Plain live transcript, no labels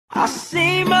I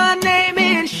see my name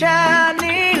in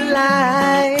shining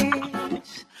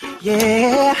lights.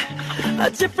 Yeah, a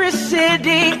different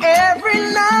city every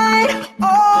night.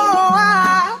 Oh,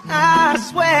 I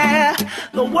swear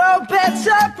the world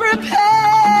better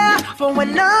prepare for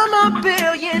when I'm a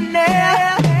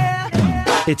billionaire.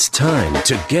 It's time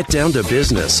to get down to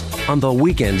business on the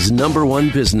weekend's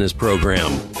 #1 business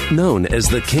program. Known as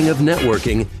the King of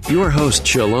Networking, your host,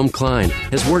 Shalom Klein,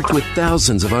 has worked with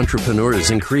thousands of entrepreneurs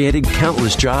and created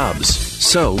countless jobs.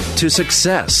 So, to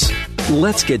success.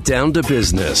 Let's get down to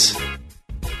business.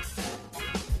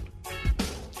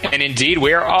 And indeed,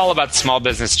 we are all about small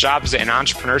business, jobs, and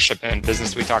entrepreneurship and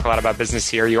business. We talk a lot about business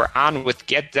here. You are on with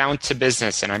Get Down to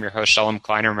Business, and I'm your host, Shalom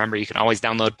Klein. Remember, you can always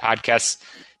download podcasts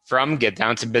from Get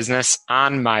Down to Business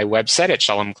on my website at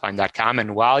shalomklein.com.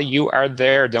 And while you are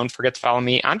there, don't forget to follow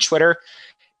me on Twitter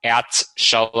at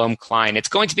Shalom Klein. It's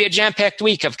going to be a jam-packed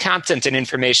week of content and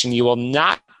information you will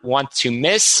not want to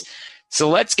miss. So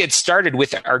let's get started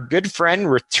with our good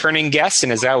friend, returning guest,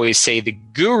 and as I always say, the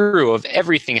guru of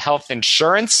everything health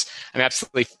insurance. I'm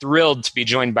absolutely thrilled to be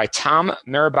joined by Tom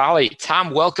Mirabali.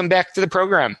 Tom, welcome back to the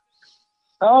program.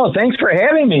 Oh, thanks for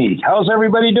having me. How's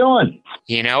everybody doing?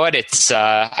 You know what? It's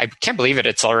I can't believe it.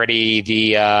 It's already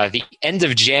the end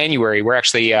of January. We're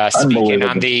actually speaking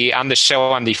on the show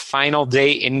on the final day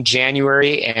in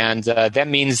January, and that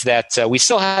means that we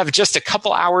still have just a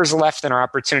couple hours left in our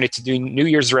opportunity to do New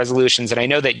Year's resolutions. And I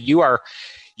know that you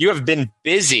have been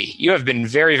busy. You have been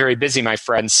very, very busy, my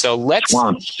friend. So let's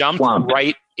jump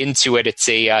right into it. It's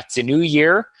a new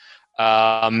year.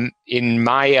 In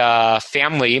my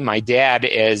family, my dad,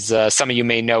 as some of you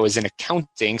may know, is in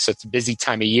accounting, so it's a busy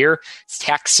time of year. It's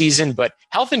tax season, but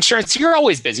health insurance, you're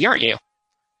always busy, aren't you?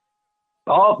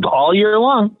 All year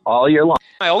long. All year long.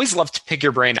 I always love to pick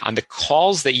your brain on the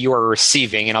calls that you are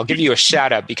receiving, and I'll give you a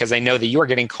shout out because I know that you are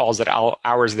getting calls at all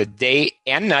hours of the day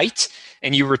and night,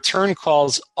 and you return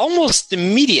calls almost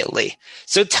immediately.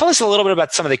 So tell us a little bit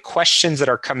about some of the questions that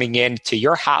are coming in to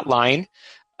your hotline.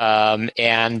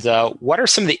 And what are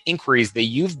some of the inquiries that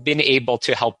you've been able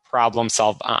to help problem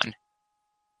solve on?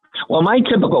 Well, my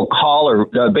typical caller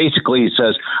basically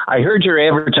says, I heard your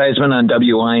advertisement on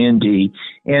WIND,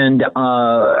 and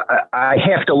I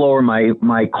have to lower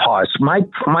my costs. My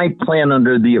plan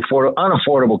under the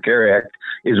Unaffordable Care Act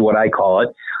is what I call it.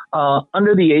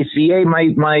 Under the ACA,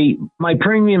 my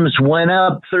premiums went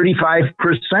up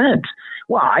 35%.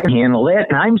 Well, I can handle that,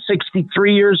 and I'm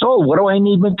 63 years old. What do I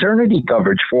need maternity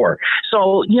coverage for?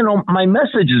 So, my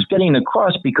message is getting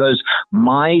across because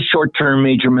my short-term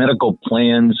major medical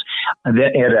plans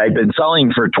that I've been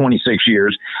selling for 26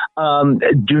 years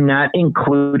do not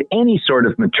include any sort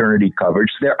of maternity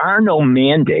coverage. There are no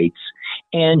mandates.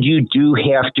 And you do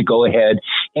have to go ahead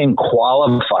and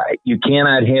qualify. You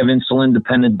cannot have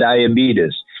insulin-dependent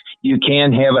diabetes. You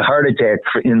can't have a heart attack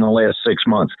in the last 6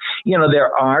 months.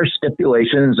 There are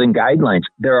stipulations and guidelines.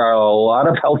 There are a lot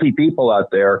of healthy people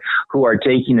out there who are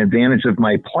taking advantage of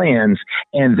my plans,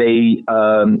 and they,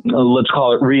 let's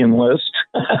call it re-enlist.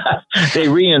 They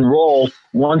re-enroll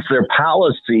once their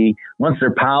policy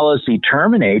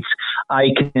terminates. I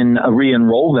can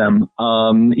re-enroll them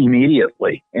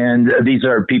immediately. And these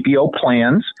are PPO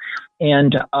plans.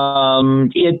 And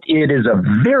it is a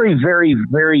very, very,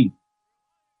 very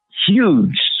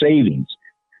huge savings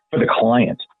for the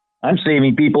client. I'm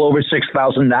saving people over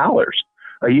 $6,000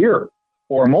 a year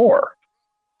or more.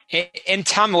 And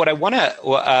Tom, what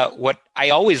I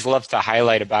always love to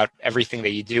highlight about everything that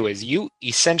you do is you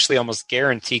essentially almost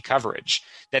guarantee coverage.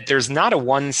 That there's not a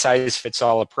one size fits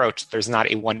all approach. There's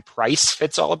not a one price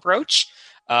fits all approach.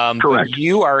 Correct. But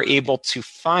you are able to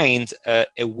find a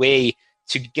way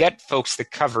to get folks the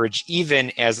coverage,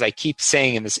 even as I keep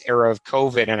saying in this era of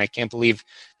COVID, and I can't believe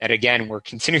that, again, we're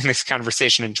continuing this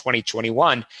conversation in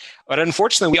 2021. But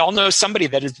unfortunately, we all know somebody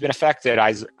that has been affected,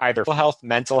 either health,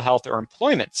 mental health, or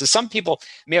employment. So some people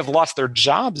may have lost their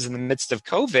jobs in the midst of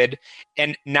COVID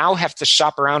and now have to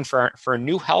shop around for a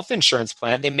new health insurance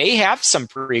plan. They may have some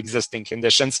pre-existing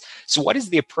conditions. So what is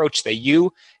the approach that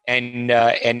you and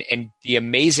the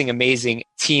amazing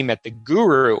team at the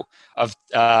Guru of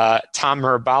Tom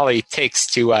Mirabali takes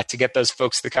to get those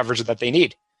folks the coverage that they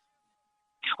need?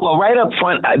 Well, right up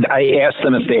front, I ask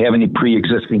them if they have any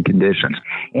pre-existing conditions.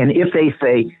 And if they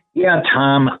say, yeah,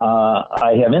 Tom,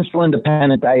 I have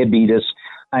insulin-dependent diabetes,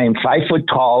 I am 5 foot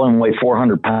tall and weigh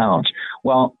 400 pounds.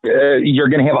 Well, you're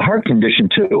going to have a heart condition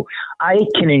too. I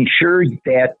can insure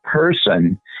that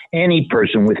person, any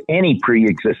person with any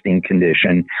pre-existing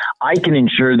condition, I can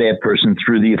insure that person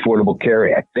through the Affordable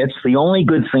Care Act. That's the only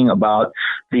good thing about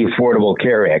the Affordable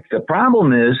Care Act. The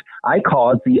problem is I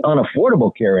call it the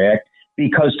Unaffordable Care Act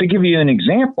Because to give you an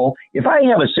example, if I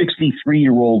have a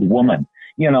 63-year-old woman,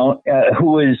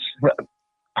 who is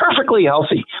perfectly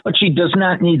healthy, but she does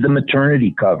not need the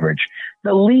maternity coverage,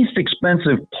 the least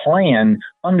expensive plan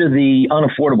under the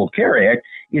Unaffordable Care Act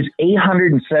is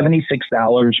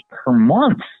 $876 per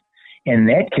month. And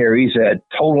that carries a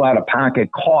total out-of-pocket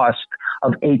cost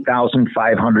of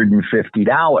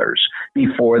 $8,550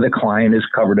 before the client is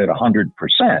covered at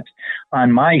 100%.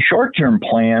 On my short-term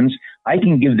plans, I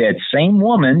can give that same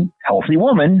woman, healthy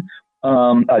woman, a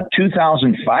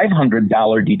 $2,500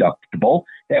 deductible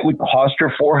that would cost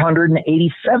her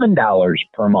 $487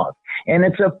 per month. And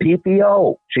it's a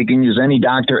PPO. She can use any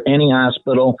doctor, any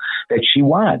hospital that she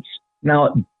wants.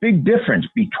 Now, big difference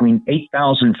between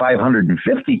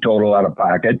 $8,550 total out of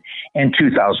pocket and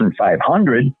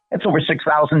 $2,500. That's over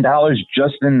 $6,000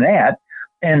 just in that.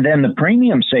 And then the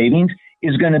premium savings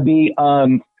is going to be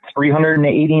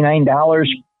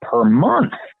 $389 per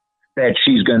month that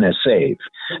she's going to save.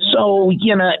 So,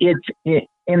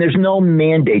 and there's no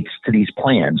mandates to these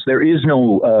plans. There is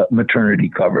no maternity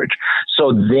coverage.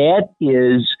 So that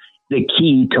is the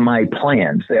key to my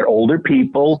plans, that older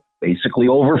people, basically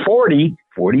over 40,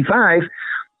 45,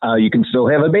 you can still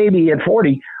have a baby at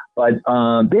 40, but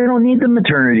they don't need the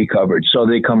maternity coverage. So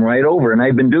they come right over. And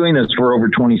I've been doing this for over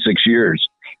 26 years.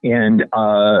 And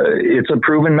it's a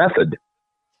proven method.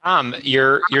 Tom,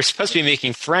 you're supposed to be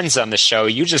making friends on the show.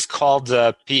 You just called.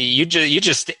 You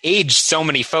just aged so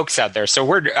many folks out there. So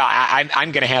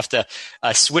I'm going to have to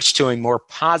switch to a more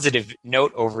positive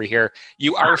note over here.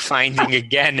 You are finding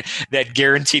again that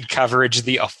guaranteed coverage,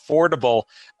 the affordable,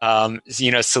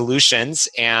 solutions,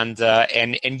 and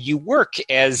you work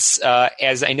as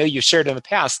I know you've shared in the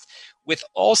past, with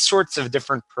all sorts of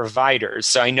different providers.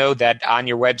 So I know that on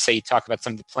your website you talk about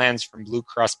some of the plans from Blue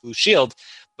Cross Blue Shield,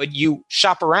 but you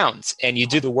shop around and you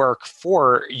do the work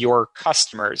for your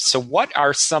customers. So what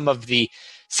are some of the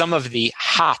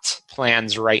hot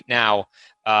plans right now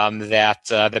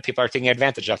that people are taking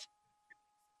advantage of?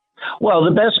 Well,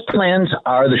 the best plans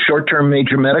are the short-term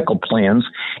major medical plans.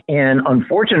 And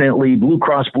unfortunately, Blue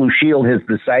Cross Blue Shield has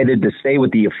decided to stay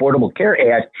with the Affordable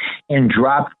Care Act and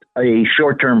dropped a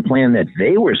short-term plan that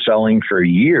they were selling for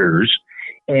years.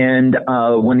 And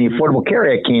when the Affordable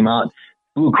Care Act came out,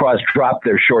 Blue Cross dropped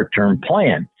their short-term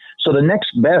plan. So the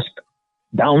next best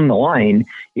down the line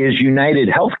is United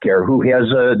Healthcare, who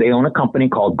they own a company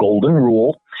called Golden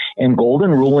Rule. And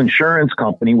Golden Rule Insurance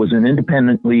Company was an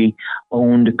independently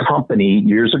owned company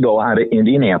years ago out of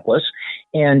Indianapolis.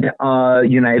 And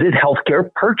United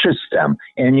Healthcare purchased them.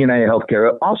 And United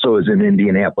Healthcare also is in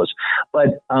Indianapolis.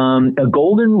 But a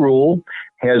Golden Rule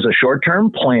has a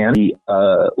short-term plan, the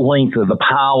length of the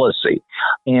policy.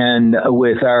 And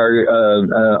with our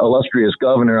illustrious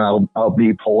governor, I'll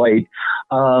be polite,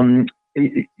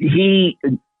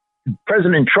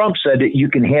 President Trump said that you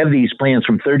can have these plans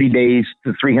from 30 days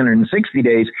to 360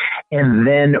 days and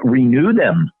then renew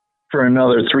them for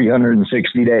another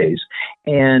 360 days.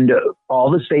 And all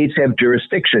the states have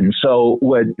jurisdiction. So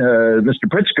what Mr.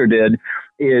 Pritzker did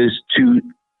is to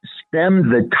stem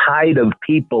the tide of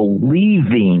people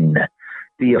leaving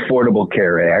the Affordable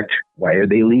Care Act. Why are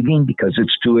they leaving? Because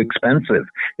it's too expensive.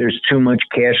 There's too much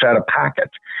cash out of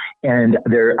pocket. And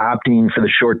they're opting for the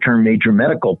short-term major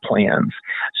medical plans.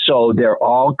 So they're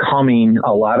all coming,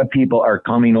 a lot of people are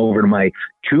coming over to my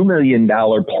 $2 million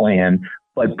plan,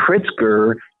 but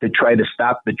Pritzker, to try to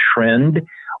stop the trend,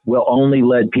 will only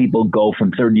let people go from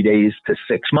 30 days to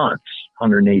 6 months,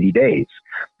 180 days.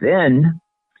 Then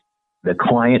the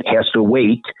client has to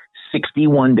wait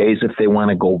 61 days if they want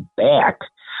to go back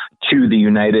to the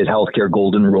United Healthcare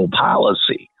Golden Rule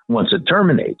policy once it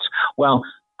terminates. Well,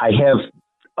 I have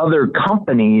other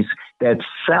companies that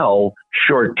sell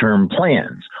short-term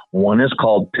plans. One is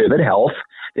called Pivot Health.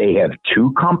 They have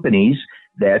two companies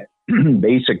that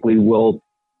basically will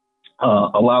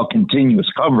allow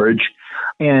continuous coverage,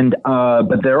 and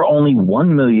but they're only $1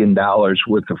 million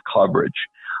worth of coverage.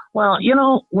 Well,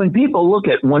 when people look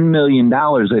at $1 million,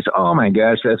 they say, oh my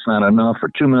gosh, that's not enough. Or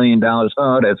 $2 million,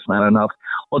 oh, that's not enough.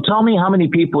 Well, tell me how many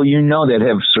people you know that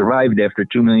have survived after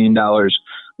 $2 million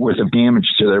worth of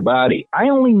damage to their body. I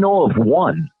only know of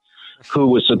one who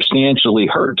was substantially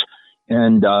hurt.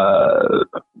 And $2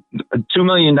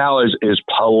 million is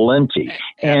plenty.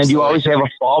 And Absolutely. You always have a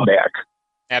fallback.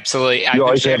 Absolutely. I've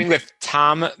been chatting with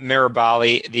Tom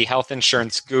Mirabali, the health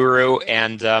insurance guru.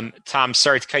 And Tom,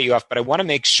 sorry to cut you off, but I want to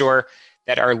make sure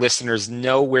that our listeners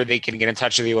know where they can get in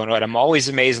touch with you. And what I'm always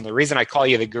amazed, and the reason I call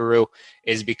you the guru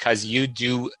is because you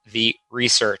do the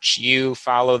research. You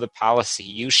follow the policy.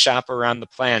 You shop around the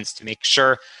plans to make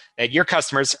sure that your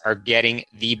customers are getting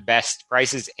the best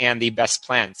prices and the best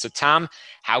plans. So, Tom,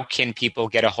 how can people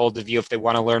get a hold of you if they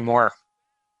want to learn more?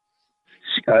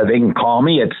 They can call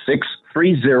me at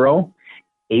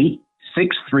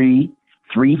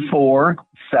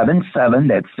 630-863-3477.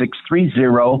 That's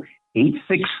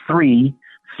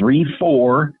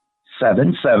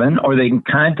 630-863-3477. Or they can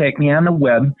contact me on the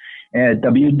web at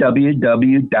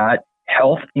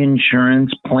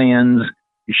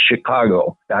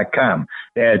www.healthinsuranceplanschicago.com.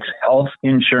 That's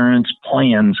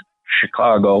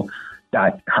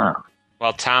healthinsuranceplanschicago.com.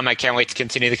 Well, Tom, I can't wait to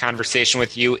continue the conversation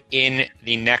with you in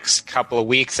the next couple of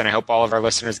weeks, and I hope all of our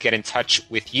listeners get in touch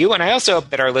with you. And I also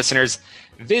hope that our listeners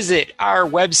visit our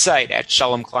website at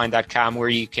shalomklein.com, where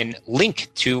you can link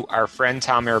to our friend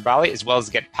Tom Mirabali, as well as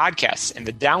get podcasts and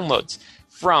the downloads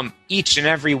from each and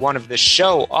every one of the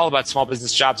show, all about small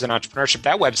business, jobs, and entrepreneurship.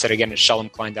 That website, again, is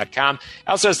shalomklein.com.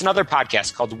 Also has another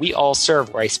podcast called We All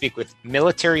Serve, where I speak with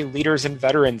military leaders and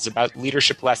veterans about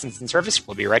leadership lessons in service.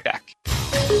 We'll be right back.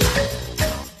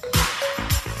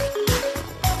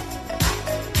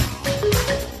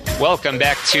 Welcome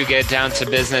back to Get Down to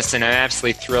Business, and I'm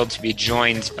absolutely thrilled to be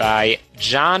joined by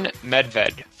John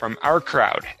Medved from Our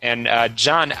Crowd. And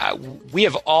John, we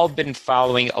have all been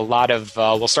following a lot of,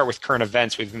 we'll start with current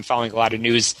events. We've been following a lot of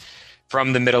news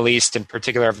from the Middle East, in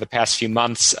particular over the past few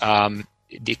months,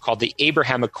 called the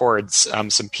Abraham Accords,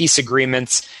 some peace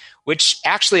agreements, which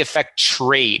actually affect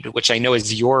trade, which I know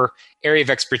is your area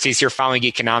of expertise. You're following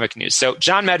economic news. So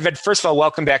John Medved, first of all,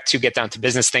 welcome back to Get Down to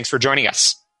Business. Thanks for joining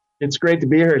us. It's great to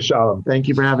be here, Shalom. Thank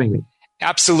you for having me.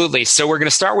 Absolutely. So we're going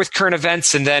to start with current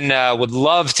events, and then would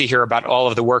love to hear about all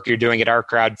of the work you're doing at Our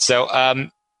Crowd. So,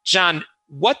 John,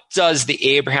 what does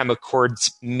the Abraham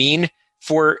Accords mean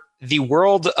for the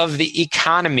world of the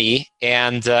economy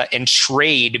and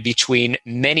trade between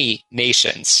many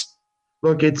nations?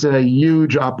 Look, it's a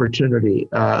huge opportunity.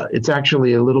 It's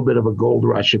actually a little bit of a gold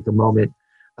rush at the moment.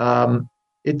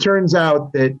 It turns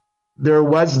out that there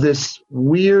was this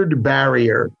weird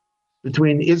barrier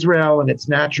between Israel and its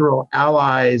natural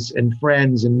allies and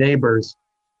friends and neighbors.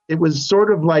 It was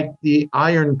sort of like the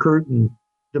Iron Curtain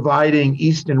dividing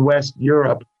East and West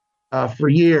Europe for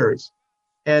years.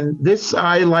 And this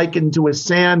I liken to a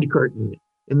sand curtain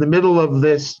in the middle of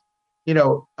this,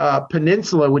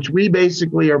 peninsula, which we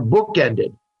basically are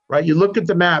bookended, right? You look at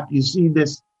the map, you see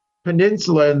this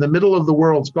peninsula in the middle of the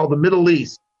world. It's called the Middle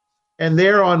East. And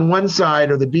there on one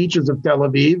side are the beaches of Tel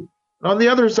Aviv. On the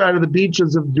other side are the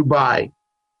beaches of Dubai.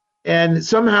 And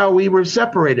somehow we were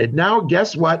separated. Now,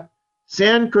 guess what?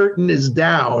 Sand curtain is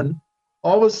down.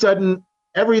 All of a sudden,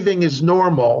 everything is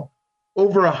normal.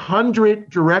 Over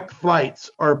 100 direct flights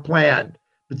are planned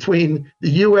between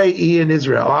the UAE and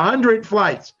Israel. 100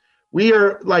 flights. We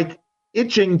are like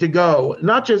itching to go,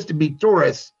 not just to be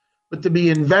tourists, but to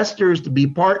be investors, to be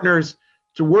partners,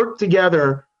 to work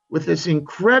together with this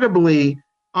incredibly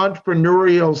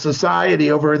entrepreneurial society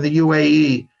over in the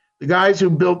UAE. The guys who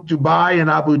built Dubai and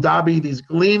Abu Dhabi, these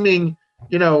gleaming,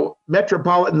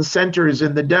 metropolitan centers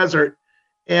in the desert.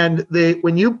 And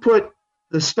when you put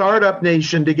the startup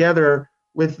nation together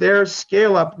with their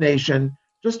scale-up nation,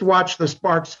 just watch the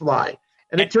sparks fly.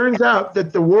 And it turns out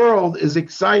that the world is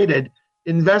excited.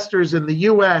 Investors in the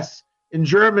US, in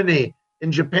Germany,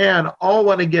 in Japan, all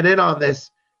want to get in on this.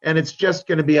 And it's just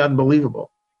going to be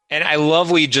unbelievable. And I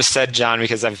love what you just said, John,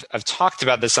 because I've talked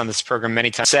about this on this program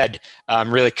many times.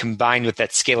 Really combined with that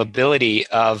scalability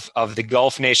of the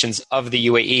Gulf nations of the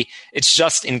UAE, it's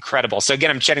just incredible. So again,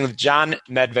 I'm chatting with John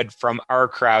Medved from Our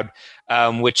Crowd,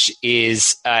 which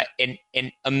is an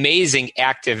amazing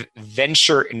active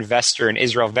venture investor in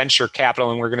Israel Venture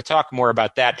Capital, and we're going to talk more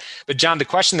about that. But John, the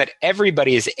question that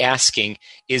everybody is asking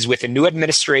is, with a new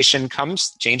administration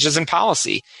comes changes in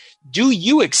policy. Do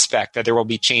you expect that there will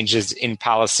be changes in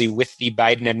policy with the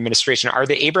Biden administration? Are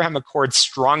the Abraham Accords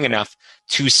strong enough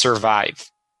to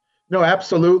survive? No,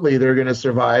 absolutely, they're going to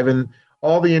survive. And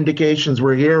all the indications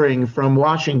we're hearing from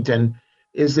Washington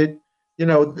is that, you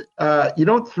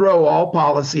don't throw all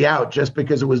policy out just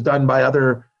because it was done by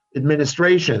other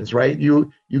administrations, right?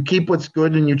 You keep what's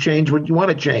good and you change what you want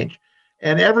to change.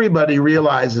 And everybody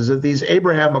realizes that these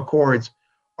Abraham Accords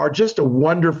are just a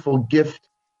wonderful gift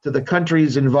to the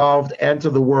countries involved and to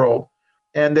the world,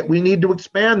 and that we need to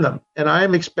expand them. And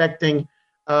I'm expecting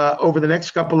over the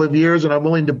next couple of years, and I'm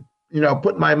willing to,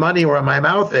 put my money where my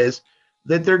mouth is,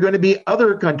 that there are going to be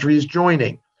other countries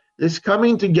joining. This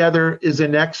coming together is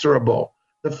inexorable.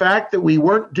 The fact that we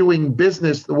weren't doing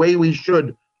business the way we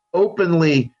should,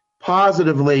 openly,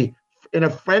 positively, in a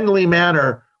friendly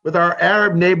manner with our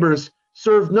Arab neighbors,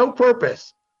 served no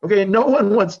purpose. Okay, no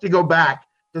one wants to go back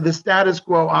to the status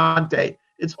quo ante.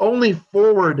 It's only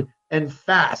forward and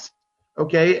fast.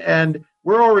 Okay. And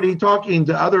we're already talking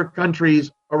to other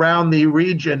countries around the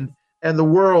region and the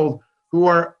world who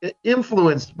are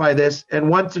influenced by this and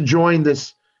want to join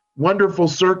this wonderful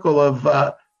circle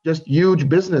of just huge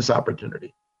business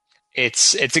opportunity.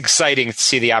 It's exciting to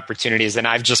see the opportunities, and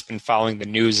I've just been following the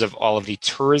news of all of the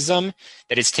tourism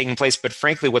that is taking place. But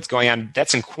frankly, what's going on,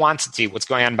 that's in quantity. What's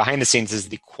going on behind the scenes is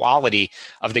the quality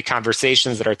of the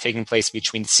conversations that are taking place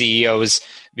between CEOs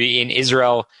in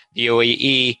Israel, the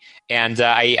UAE, and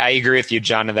I agree with you,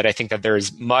 John, that I think that there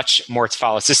is much more to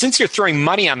follow. So since you're throwing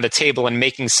money on the table and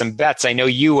making some bets, I know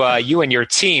you and your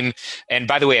team, and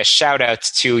by the way, a shout out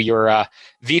to your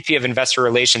VP of Investor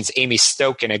Relations, Amy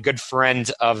Stokin, a good friend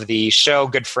of the show,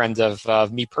 good friend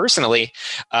of me personally.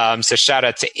 So shout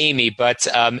out to Amy. But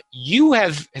you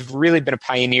have really been a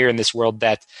pioneer in this world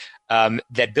that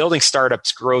building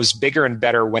startups grows bigger and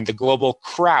better when the global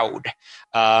crowd,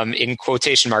 in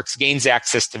quotation marks, gains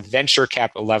access to venture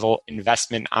capital level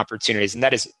investment opportunities. And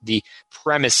that is the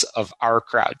premise of Our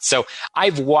Crowd. So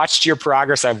I've watched your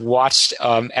progress. I've watched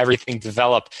everything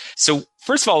develop. So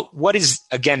first of all, what is,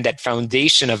 again, that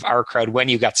foundation of Our Crowd when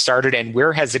you got started, and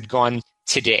where has it gone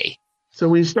today? So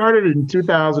we started in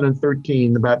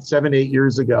 2013, about 7-8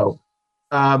 years ago.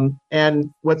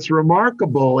 And what's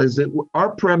remarkable is that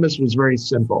our premise was very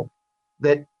simple,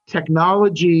 that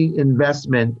technology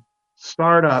investment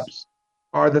startups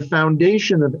are the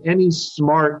foundation of any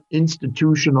smart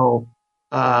institutional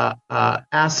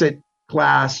asset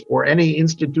class or any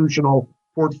institutional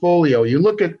portfolio. You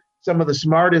look at some of the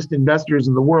smartest investors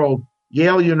in the world,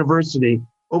 Yale University,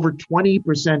 over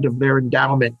 20% of their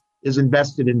endowment is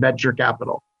invested in venture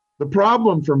capital. The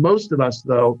problem for most of us,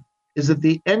 though, is that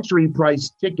the entry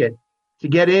price ticket to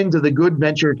get into the good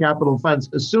venture capital funds,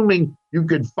 assuming you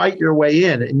could fight your way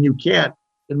in, and you can't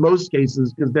in most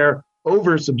cases because they're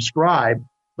oversubscribed.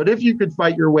 But if you could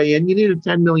fight your way in, you need a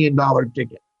 $10 million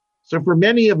ticket. So for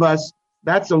many of us,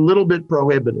 that's a little bit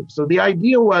prohibitive. So the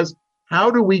idea was, how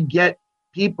do we get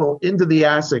people into the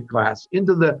asset class,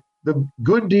 into the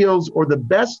good deals or the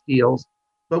best deals,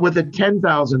 but with a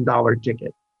 $10,000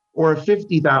 ticket or a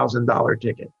 $50,000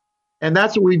 ticket? And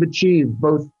that's what we've achieved,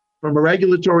 both from a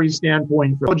regulatory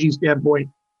standpoint, from a technology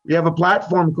standpoint. We have a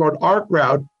platform called Our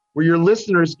Crowd, where your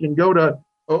listeners can go to,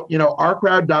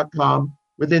 ourcrowd.com.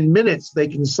 Within minutes, they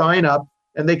can sign up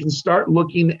and they can start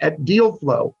looking at deal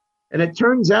flow. And it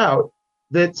turns out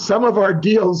that some of our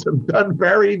deals have done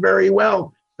very, very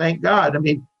well. Thank God. I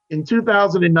mean, in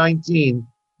 2019,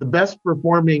 the best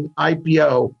performing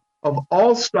IPO of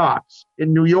all stocks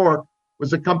in New York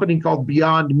was a company called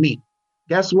Beyond Meat.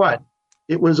 Guess what?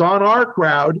 It was on Our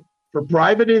Crowd for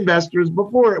private investors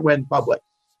before it went public.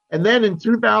 And then in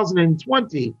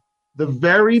 2020, the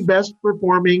very best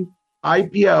performing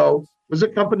IPO was a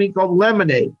company called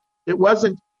Lemonade. It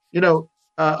wasn't,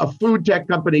 a food tech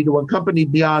company to a company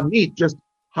Beyond Meat, just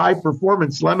high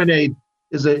performance. Lemonade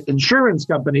is an insurance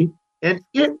company, and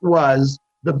it was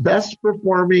the best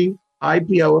performing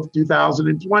IPO of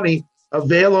 2020,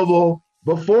 available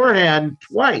beforehand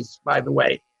twice, by the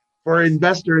way, for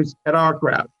investors at Our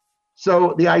Crowd.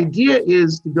 So the idea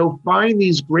is to go find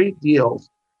these great deals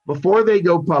before they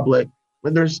go public,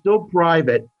 when they're still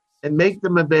private, and make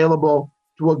them available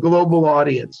to a global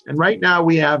audience. And right now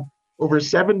we have over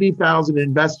 70,000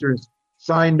 investors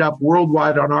signed up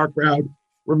worldwide on Our Crowd.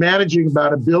 We're managing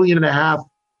about $1.5 billion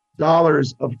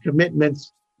of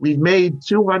commitments. We've made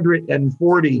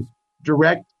 240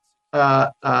 direct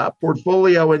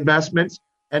portfolio investments,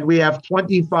 and we have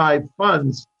 25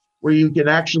 funds where you can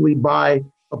actually buy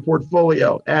a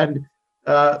portfolio. And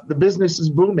the business is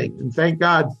booming. And thank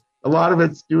God, a lot of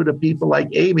it's due to people like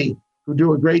Amy, who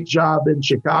do a great job in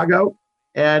Chicago.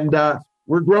 And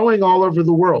we're growing all over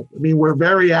the world. I mean, we're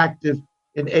very active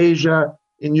in Asia,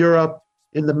 in Europe,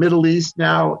 in the Middle East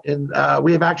now. And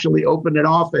we have actually opened an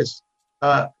office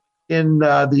in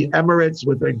the Emirates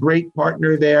with a great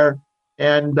partner there.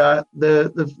 And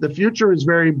the future is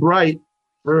very bright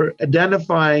for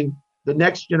identifying the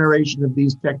next generation of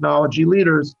these technology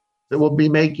leaders that will be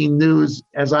making news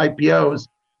as IPOs,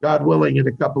 God willing, in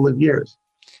a couple of years.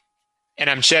 And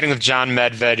I'm chatting with John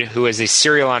Medved, who is a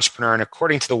serial entrepreneur, and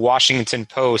according to the Washington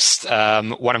Post,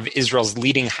 one of Israel's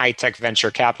leading high-tech venture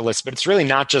capitalists. But it's really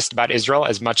not just about Israel,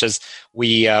 as much as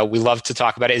we love to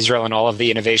talk about Israel and all of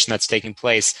the innovation that's taking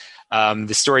place.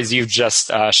 The stories you've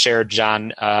just shared,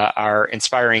 John, are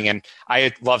inspiring, and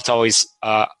I love to always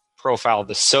profile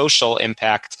the social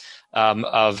impact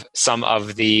of some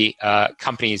of the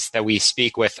companies that we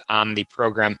speak with on the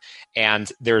program.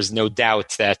 And there's no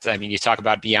doubt that, you talk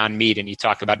about Beyond Meat and you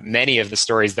talk about many of the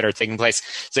stories that are taking place.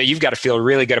 So you've got to feel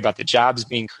really good about the jobs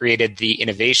being created, the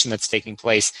innovation that's taking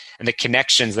place, and the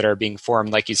connections that are being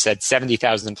formed. Like you said,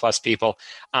 70,000 plus people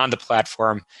on the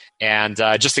platform, and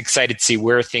just excited to see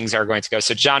where things are going to go.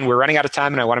 So John, we're running out of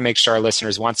time, and I want to make sure our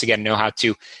listeners once again know how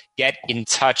to get in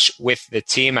touch with the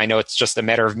team. I know it's just a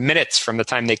matter of minutes from the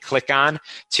time they click on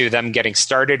to them getting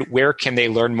started. Where can they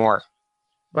learn more?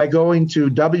 By going to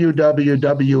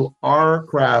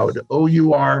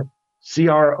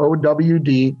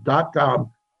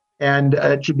www.ourcrowd.com, and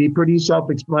it should be pretty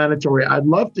self-explanatory. I'd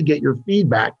love to get your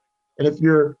feedback. And if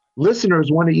your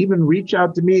listeners want to even reach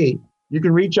out to me, you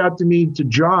can reach out to me to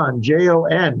John,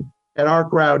 Jon, at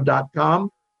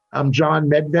ourcrowd.com. I'm John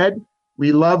Medved.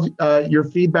 We love your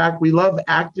feedback. We love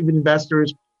active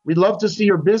investors. We'd love to see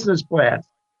your business plans.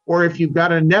 Or if you've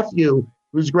got a nephew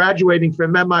who's graduating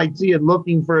from MIT and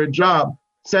looking for a job,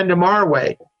 send him our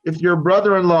way. If your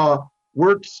brother-in-law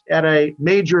works at a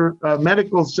major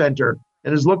medical center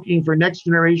and is looking for next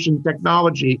generation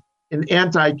technology in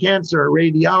anti-cancer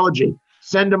radiology,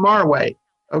 send him our way.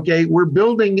 Okay, we're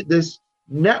building this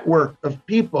network of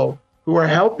people who are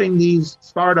helping these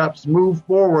startups move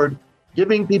forward,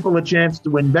 giving people a chance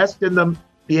to invest in them,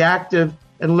 be active,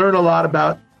 and learn a lot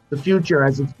about the future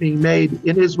as it's being made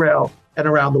in Israel and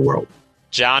around the world.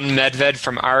 John Medved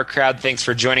from Our Crowd, thanks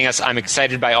for joining us. I'm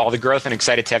excited by all the growth and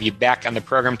excited to have you back on the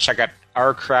program. Check out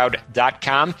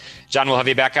ourcrowd.com. John, we'll have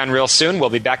you back on real soon. We'll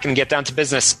be back and get down to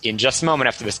business in just a moment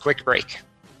after this quick break.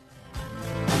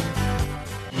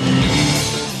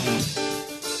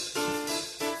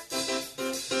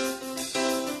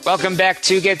 Welcome back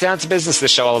to Get Down to Business, the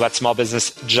show all about small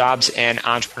business, jobs, and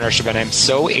entrepreneurship. And I'm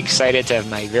so excited to have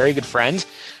my very good friend,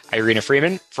 Irina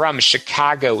Freeman from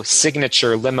Chicago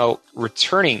Signature Limo,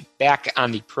 returning back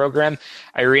on the program.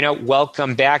 Irina,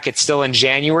 welcome back. It's still in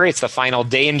January. It's the final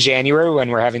day in January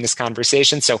when we're having this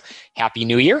conversation. So Happy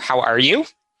New Year. How are you?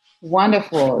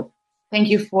 Wonderful. Thank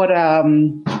you for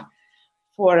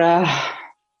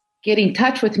getting in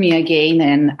touch with me again.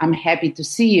 And I'm happy to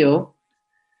see you.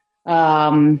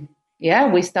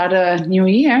 We start a new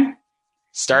year.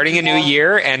 Starting a new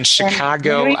year, and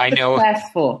Chicago, I know,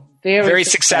 very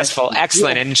successful.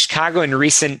 Excellent. Yes. And Chicago in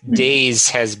recent days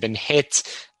has been hit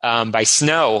by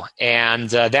snow, and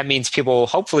that means people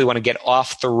hopefully want to get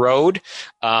off the road,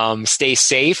 stay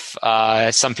safe.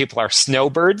 Some people are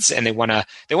snowbirds, and they want to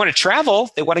travel.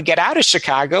 They want to get out of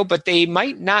Chicago, but they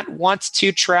might not want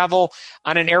to travel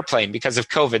on an airplane because of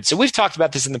COVID. So we've talked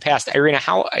about this in the past. Irina,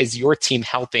 how is your team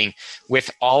helping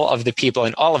with all of the people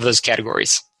in all of those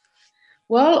categories?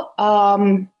 Well,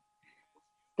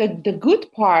 the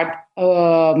good part,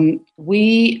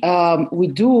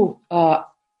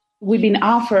 we've been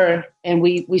offered, and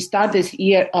we start this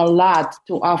year a lot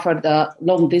to offer the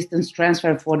long distance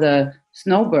transfer for the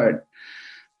snowbird,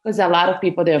 because a lot of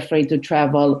people, they're afraid to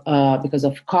travel because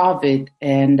of COVID.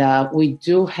 And we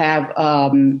do have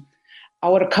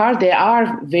our cars, they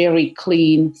are very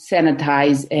clean,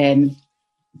 sanitized, and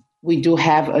we do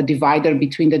have a divider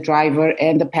between the driver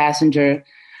and the passenger.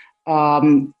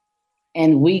 And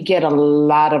we get a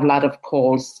lot of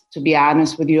calls. To be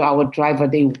honest with you, our driver,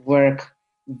 they work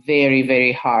very,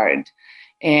 very hard.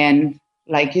 And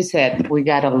like you said, we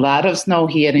got a lot of snow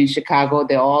here in Chicago.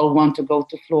 They all want to go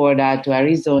to Florida, to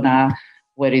Arizona,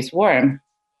 where it's warm.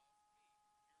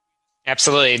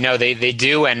 Absolutely. No, they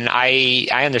do. And I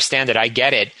understand it. I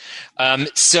get it.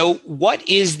 So what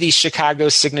is the Chicago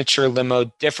Signature Limo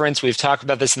difference? We've talked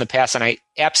about this in the past, and I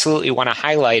absolutely want to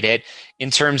highlight it in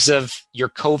terms of your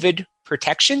COVID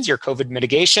protections, your COVID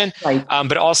mitigation, right.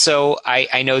 But also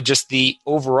I know just the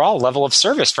overall level of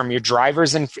service from your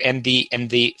drivers and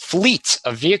the fleet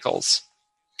of vehicles.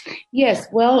 Yes.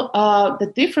 Well,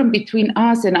 the difference between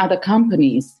us and other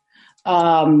companies,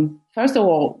 first of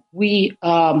all, we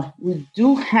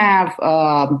do have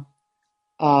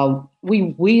after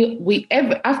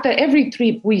every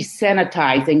trip we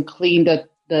sanitize and clean the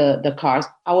cars.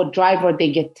 Our driver,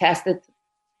 they get tested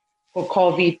for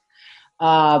COVID.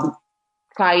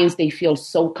 Clients, they feel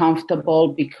so comfortable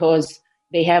because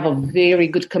they have a very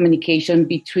good communication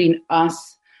between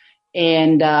us,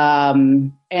 and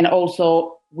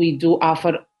also we do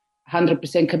offer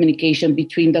 100% communication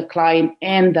between the client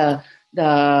and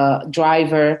the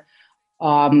driver.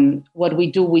 What we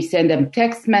do, we send them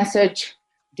text message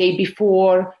day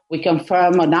before, we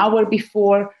confirm an hour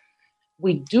before.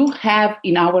 We do have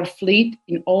in our fleet,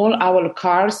 in all our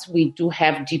cars, we do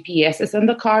have GPSs on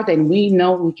the car, and we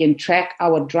know we can track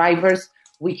our drivers.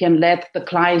 We can let the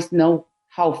clients know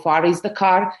how far is the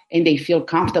car, and they feel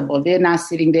comfortable. They're not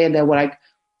sitting there, they're like,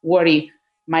 worry,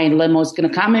 my limo is going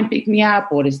to come and pick me up,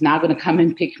 or it's not going to come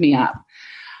and pick me up.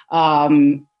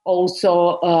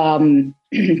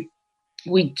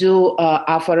 We do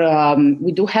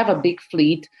we do have a big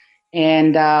fleet,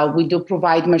 and we do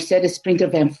provide Mercedes Sprinter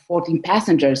van 14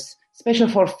 passengers, special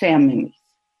for families.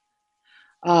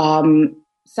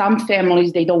 Some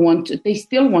families, they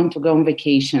still want to go on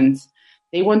vacations.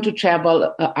 They want to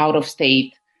travel out of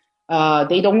state.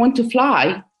 They don't want to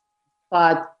fly,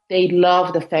 but they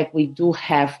love the fact we do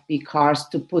have big cars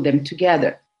to put them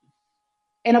together.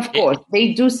 And of course,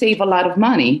 they do save a lot of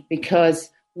money because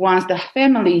once the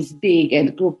family is big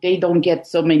and group, they don't get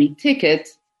so many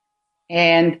tickets,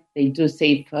 and they do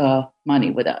save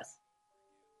money with us.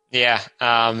 Yeah,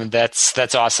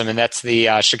 that's awesome. And that's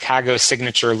the Chicago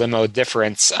Signature Limo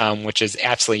difference, which is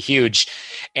absolutely huge.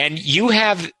 And you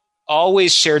have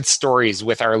always shared stories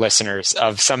with our listeners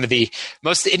of some of the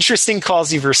most interesting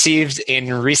calls you've received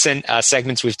in recent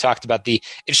segments. We've talked about the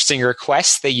interesting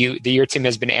requests that your team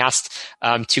has been asked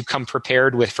to come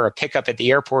prepared with for a pickup at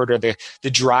the airport, or the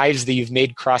drives that you've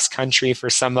made cross country for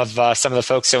some of the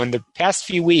folks. So in the past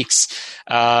few weeks,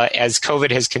 as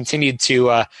COVID has continued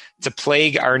to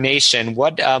plague our nation,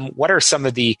 what are some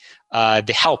of the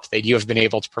help that you have been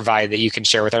able to provide that you can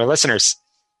share with our listeners?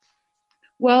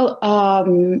 Well,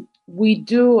 we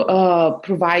do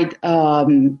provide a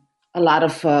lot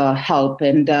of help.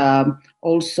 And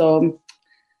also,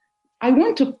 I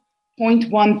want to point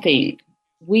one thing.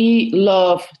 We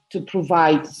love to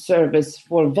provide service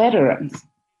for veterans.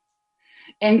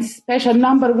 And special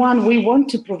number one, we want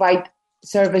to provide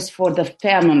service for the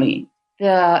family,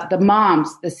 the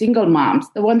moms, the single moms,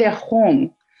 the one they're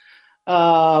home.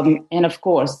 And of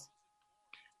course,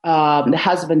 the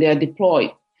husband, they're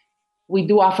deployed. We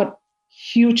do offer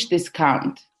huge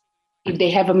discount if they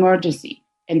have emergency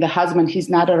and the husband, he's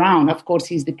not around. Of course,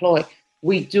 he's deployed.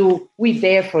 We're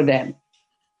there for them.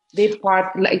 They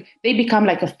become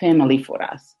like a family for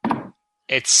us.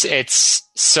 It's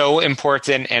so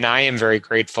important, and I am very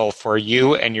grateful for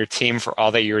you and your team for all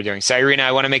that you are doing. So, Irina,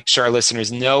 I want to make sure our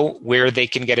listeners know where they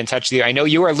can get in touch with you. I know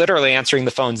you are literally answering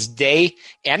the phones day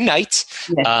and night,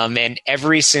 yes. And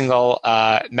every single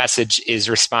message is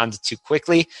responded to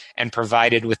quickly and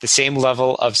provided with the same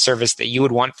level of service that you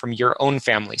would want from your own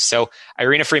family. So,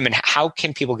 Irina Freeman, how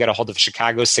can people get a hold of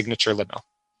Chicago Signature Limo?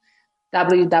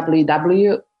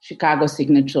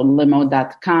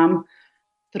 www.chicagosignaturelimo.com.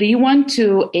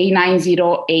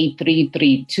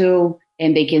 312-890-8332,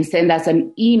 and they can send us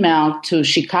an email to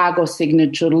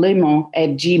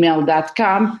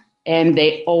chicagosignaturelimo@gmail.com, and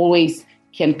they always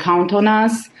can count on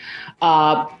us.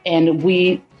 And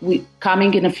we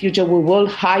coming in the future, we will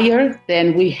hire.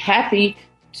 Then we're happy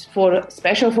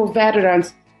special for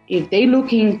veterans. If they're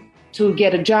looking to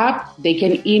get a job, they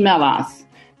can email us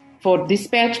for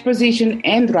dispatch position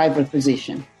and driver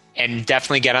position. And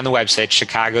definitely get on the website,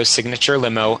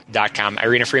 chicagosignaturelimo.com.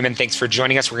 Irina Freeman, thanks for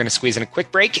joining us. We're going to squeeze in a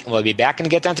quick break, and we'll be back and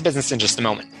get down to business in just a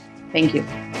moment. Thank you.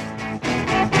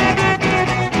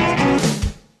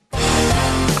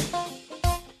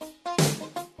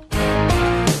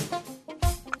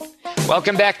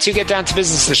 Welcome back to Get Down to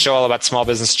Business, the show all about small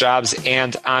business jobs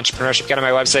and entrepreneurship. Get on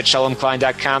my website,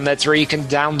 shalomklein.com. That's where you can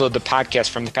download the podcast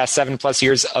from the past 7+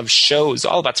 years of shows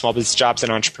all about small business jobs and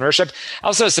entrepreneurship.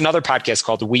 Also, it's another podcast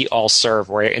called We All Serve,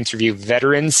 where I interview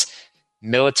veterans,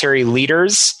 military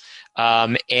leaders,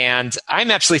 and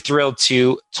I'm absolutely thrilled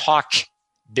to talk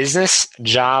business,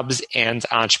 jobs, and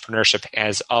entrepreneurship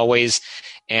as always.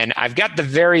 And I've got the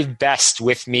very best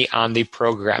with me on the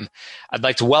program. I'd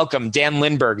like to welcome Dan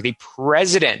Lindberg, the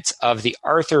president of the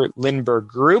Arthur Lindberg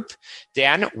Group.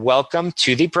 Dan, welcome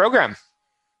to the program.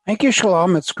 Thank you,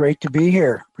 Shalom. It's great to be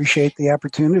here. Appreciate the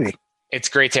opportunity. It's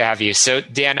great to have you. So,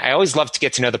 Dan, I always love to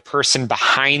get to know the person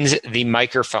behind the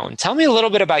microphone. Tell me a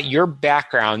little bit about your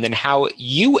background and how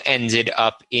you ended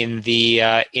up in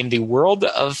the world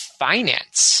of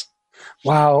finance.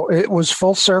 Wow, it was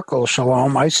full circle,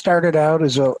 Shalom. I started out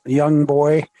as a young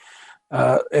boy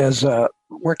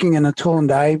working in a tool and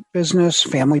die business,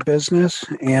 family business,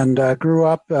 and grew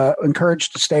up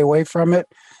encouraged to stay away from it.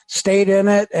 Stayed in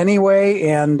it anyway,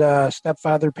 and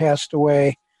stepfather passed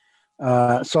away.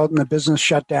 So the business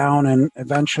shut down, and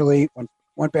eventually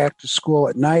went back to school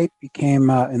at night, became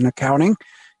in accounting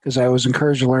because I was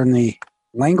encouraged to learn the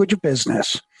language of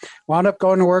business. Wound up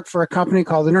going to work for a company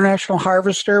called International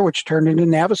Harvester, which turned into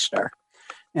Navistar,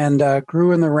 and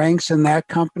grew in the ranks in that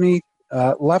company.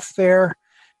 Left there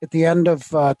at the end of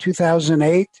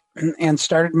 2008 and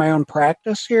started my own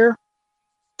practice here,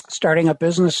 starting up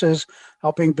businesses,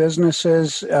 helping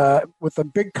businesses with a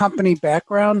big company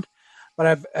background.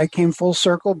 but I came full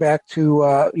circle back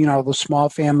to, the small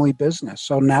family business.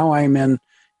 So now I'm in,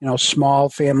 small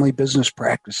family business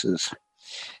practices.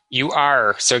 You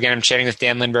are. So again, I'm chatting with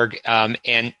Dan Lindberg.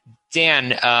 And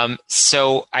Dan,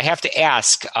 so I have to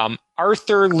ask,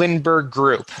 Arthur Lindberg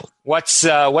Group, what's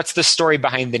the story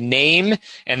behind the name?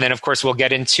 And then, of course, we'll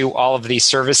get into all of the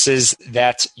services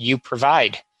that you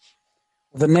provide.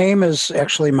 The name is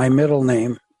actually my middle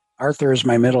name. Arthur is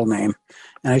my middle name.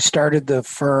 And I started the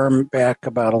firm back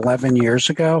about 11 years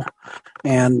ago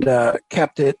and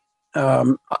kept it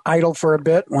idle for a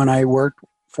bit when I worked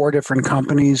 4 different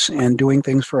companies and doing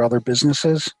things for other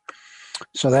businesses.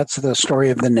 So that's the story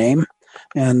of the name.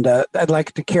 And I'd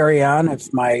like to carry on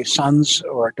if my sons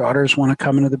or daughters want to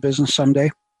come into the business someday.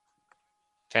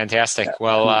 Fantastic.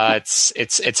 Well,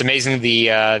 it's amazing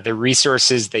the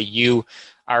resources that you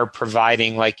are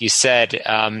providing, like you said,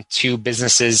 to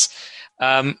businesses.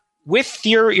 With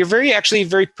you're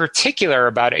very particular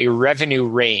about a revenue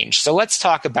range. So let's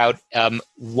talk about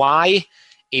why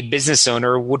a business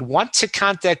owner would want to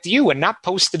contact you and not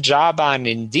post a job on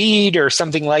Indeed or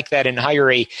something like that and hire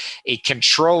a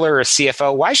controller, a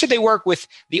CFO. Why should they work with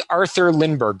the Arthur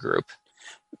Lindberg Group?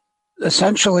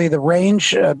 Essentially, the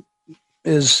range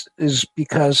is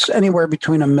because anywhere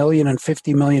between $1 million and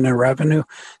 $50 million in revenue.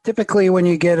 Typically, when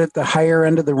you get at the higher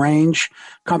end of the range,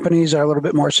 companies are a little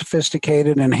bit more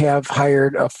sophisticated and have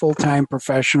hired a full-time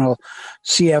professional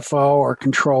CFO or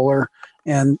controller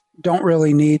and don't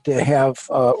really need to have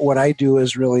what I do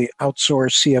is really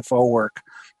outsource CFO work,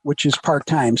 which is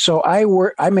part-time. So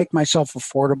I make myself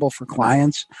affordable for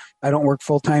clients. I don't work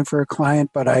full-time for a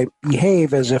client, but I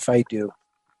behave as if I do.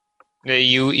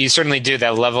 You certainly do.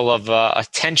 That level of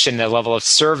attention, that level of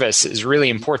service is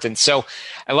really important. So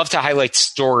I love to highlight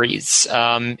stories,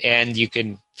 and you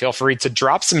can feel free to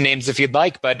drop some names if you'd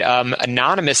like, but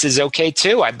anonymous is okay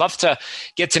too. I'd love to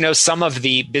get to know some of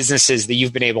the businesses that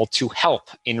you've been able to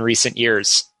help in recent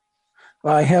years.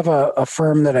 Well, I have a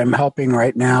firm that I'm helping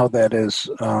right now that is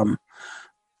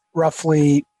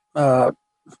roughly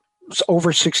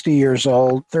over 60 years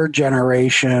old, 3rd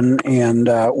generation, and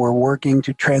we're working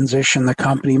to transition the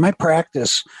company. My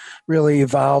practice really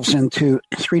evolves into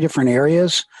 3 different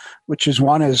areas, which is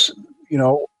one is,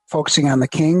 focusing on the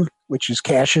king, which is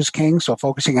cash is king. So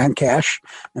focusing on cash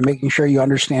and making sure you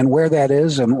understand where that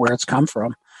is and where it's come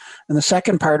from. And the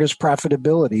second part is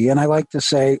profitability. And I like to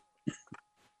say,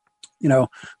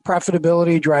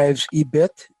 profitability drives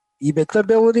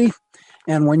EBITDA-ability.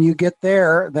 And when you get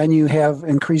there, then you have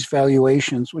increased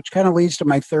valuations, which kind of leads to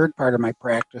my third part of my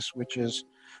practice, which is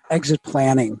exit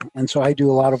planning. And so I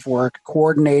do a lot of work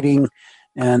coordinating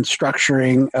and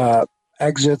structuring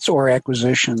exits or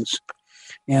acquisitions.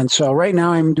 And so right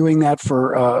now I'm doing that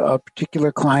for a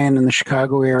particular client in the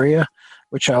Chicago area,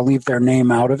 which I'll leave their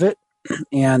name out of it.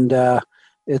 And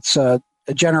it's a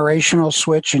generational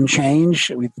switch and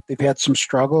change. They've had some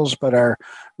struggles, but are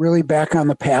really back on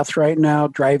the path right now,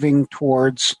 driving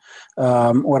towards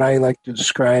what I like to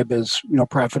describe as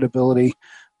profitability,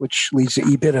 which leads to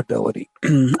EBITDA-ability.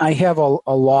 I have a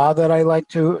law that I like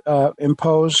to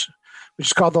impose, which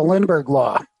is called the Lindberg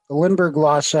Law. The Lindberg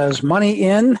Law says money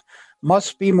in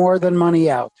must be more than money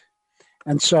out.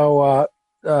 And so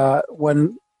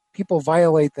when people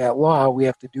violate that law, we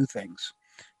have to do things.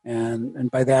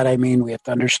 And by that, I mean we have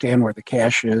to understand where the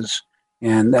cash is.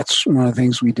 And that's one of the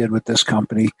things we did with this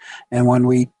company. And when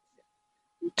we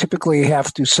typically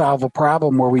have to solve a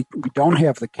problem where we don't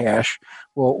have the cash,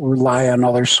 we'll rely on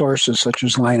other sources such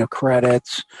as line of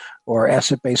credits or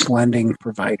asset-based lending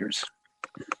providers.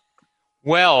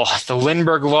 Well, the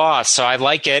Lindberg Law, so I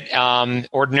like it.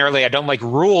 Ordinarily, I don't like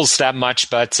rules that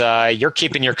much, but you're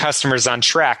keeping your customers on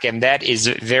track, and that is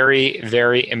very,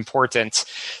 very important.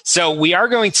 So we are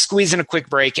going to squeeze in a quick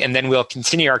break, and then we'll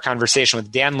continue our conversation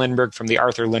with Dan Lindberg from the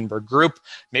Arthur Lindberg Group.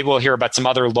 Maybe we'll hear about some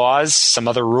other laws, some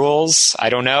other rules.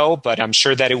 I don't know, but I'm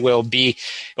sure that it will be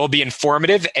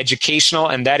informative, educational,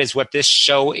 and that is what this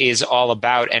show is all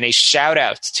about. And a shout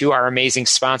out to our amazing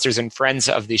sponsors and friends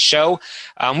of the show.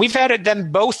 We've had them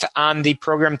both on the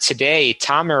program today,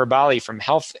 Tom Arabali from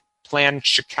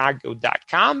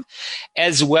healthplanchicago.com,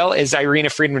 as well as Irina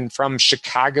Friedman from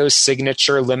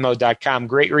ChicagoSignatureLimo.com.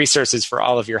 Great resources for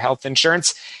all of your health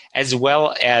insurance, as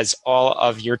well as all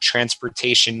of your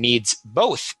transportation needs,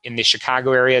 both in the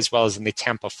Chicago area as well as in the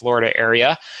Tampa, Florida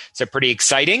area. So pretty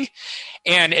exciting.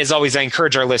 And as always, I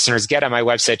encourage our listeners, get on my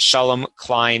website,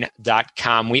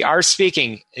 shalomklein.com. We are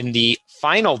speaking in the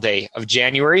final day of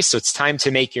January, so it's time to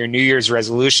make your New Year's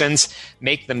resolutions,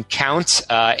 make them count,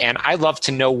 and I'd love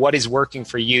to know what is working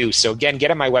for you. So again, get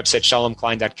on my website,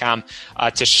 shalomklein.com,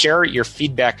 to share your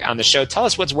feedback on the show. Tell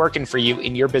us what's working for you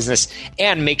in your business,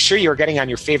 and make sure you're getting on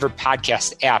your favorite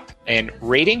podcast app and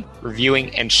rating, reviewing,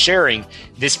 and sharing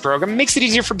this program. It makes it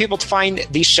easier for people to find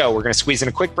the show. We're going to squeeze in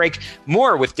a quick break.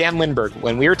 More with Dan Lindberg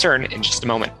when we return in just a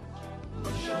moment.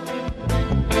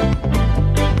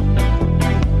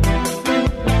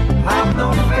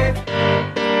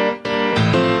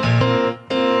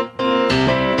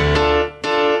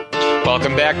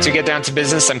 Welcome back to Get Down to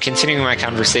Business. I'm continuing my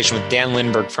conversation with Dan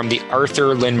Lindberg from the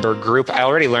Arthur Lindberg Group. I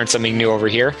already learned something new over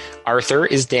here. Arthur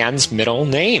is Dan's middle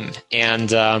name. And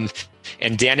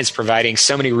Dan is providing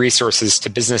so many resources to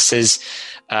businesses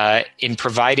in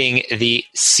providing the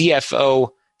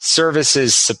CFO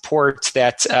services support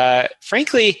that,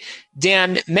 frankly,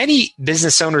 Dan, many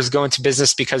business owners go into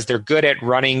business because they're good at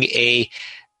running a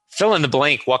fill in the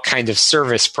blank, what kind of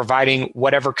service, providing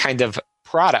whatever kind of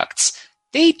products.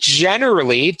 They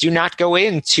generally do not go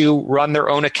in to run their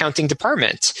own accounting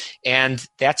department. And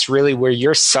that's really where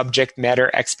your subject matter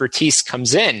expertise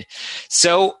comes in.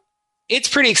 So it's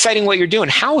pretty exciting what you're doing.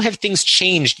 How have things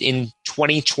changed in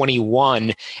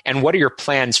 2021? And what are your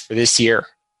plans for this year?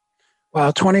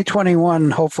 Well,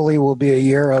 2021 hopefully will be a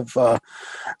year of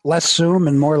less Zoom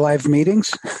and more live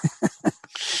meetings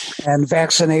and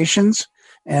vaccinations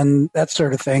and that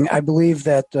sort of thing. I believe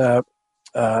that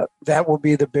that will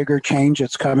be the bigger change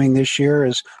that's coming this year,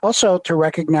 is also to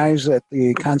recognize that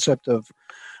the concept of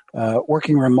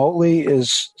working remotely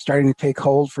is starting to take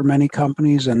hold for many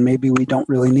companies, and maybe we don't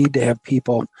really need to have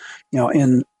people,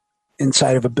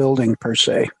 inside of a building per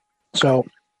se. So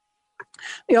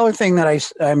the other thing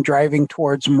that I'm driving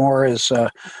towards more is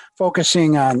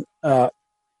focusing on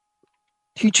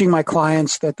teaching my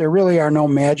clients that there really are no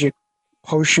magic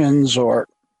potions or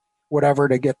whatever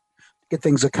to get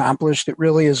things accomplished. It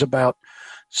really is about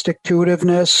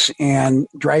stick-to-itiveness and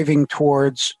driving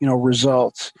towards,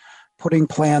 results, putting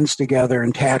plans together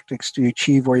and tactics to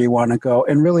achieve where you want to go,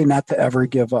 and really not to ever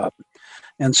give up.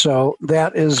 And so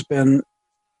that has been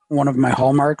one of my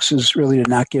hallmarks, is really to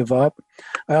not give up.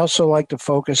 I also like to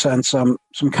focus on some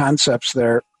concepts that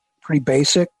are pretty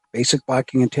basic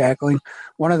blocking and tackling.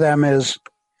 One of them is,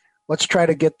 let's try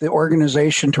to get the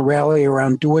organization to rally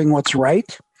around doing what's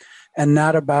right and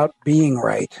not about being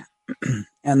right.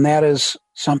 And that is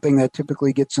something that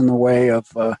typically gets in the way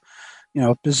of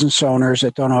business owners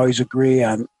that don't always agree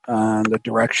on the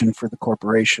direction for the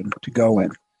corporation to go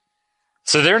in.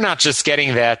 So they're not just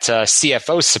getting that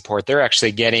CFO support; they're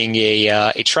actually getting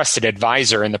a trusted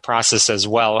advisor in the process as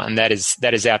well, and that is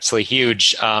absolutely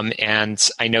huge. And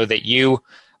I know that you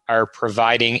are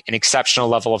providing an exceptional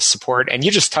level of support, and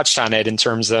you just touched on it in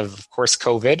terms of course,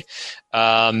 COVID.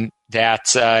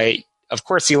 Of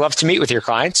course, you love to meet with your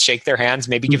clients, shake their hands,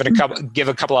 maybe give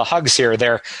a couple of hugs here or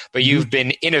there, but you've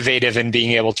been innovative in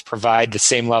being able to provide the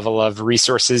same level of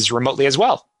resources remotely as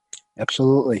well.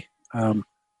 Absolutely.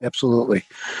 Absolutely.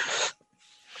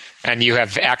 And you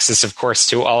have access, of course,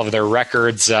 to all of their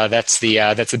records. That's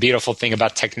the beautiful thing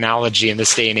about technology in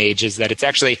this day and age, is that it's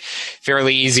actually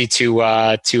fairly easy to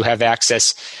have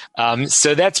access.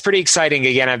 So that's pretty exciting.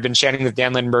 Again, I've been chatting with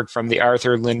Dan Lindberg from the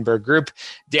Arthur Lindberg Group.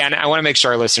 Dan, I want to make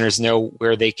sure our listeners know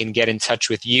where they can get in touch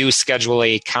with you, schedule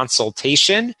a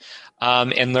consultation,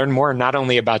 and learn more not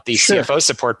only about the CFO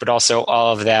support, but also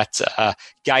all of that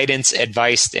guidance,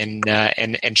 advice, and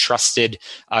trusted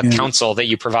counsel that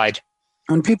you provide.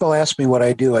 When people ask me what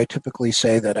I do, I typically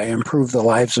say that I improve the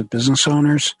lives of business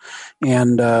owners.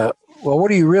 And, what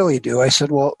do you really do? I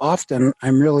said, well, often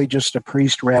I'm really just a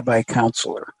priest, rabbi,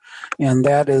 counselor. And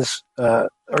that is, or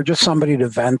just somebody to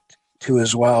vent to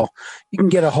as well. You can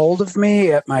get a hold of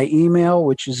me at my email,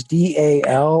 which is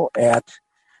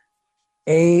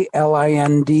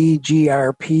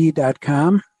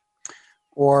dal@alindgrp.com.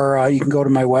 Or you can go to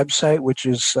my website, which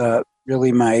is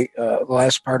really my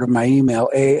last part of my email,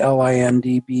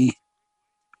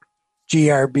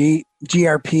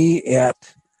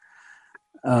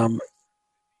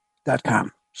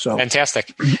 alindgrp@.com. So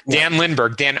fantastic. Dan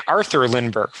Lindberg, Dan Arthur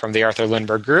Lindberg from the Arthur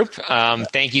Lindberg Group.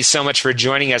 Thank you so much for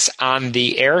joining us on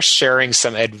the air, sharing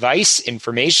some advice,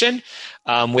 information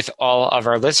with all of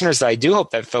our listeners. I do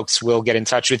hope that folks will get in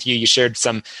touch with you. You shared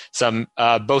some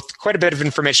both quite a bit of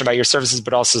information about your services,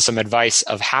 but also some advice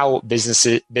of how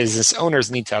business owners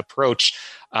need to approach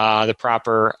the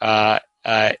proper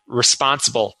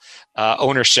responsible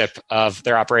ownership of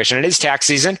their operation. It is tax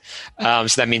season, so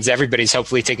that means everybody's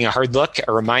hopefully taking a hard look.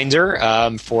 A reminder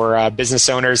for business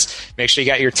owners, make sure you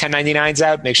got your 1099s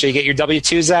out, make sure you get your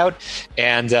W-2s out,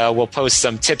 and we'll post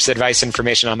some tips, advice,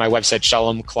 information on my website,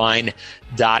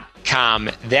 shalomklein.com.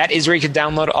 That is where you can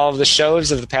download all of the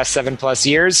shows of the past 7+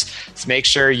 years. So make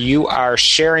sure you are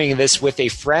sharing this with a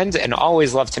friend, and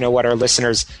always love to know what our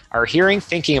listeners are hearing,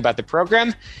 thinking about the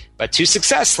program. But to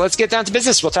success, let's get down to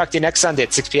business. We'll talk to you next Sunday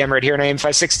at 6 p.m. right here on AM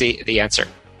 560, The Answer.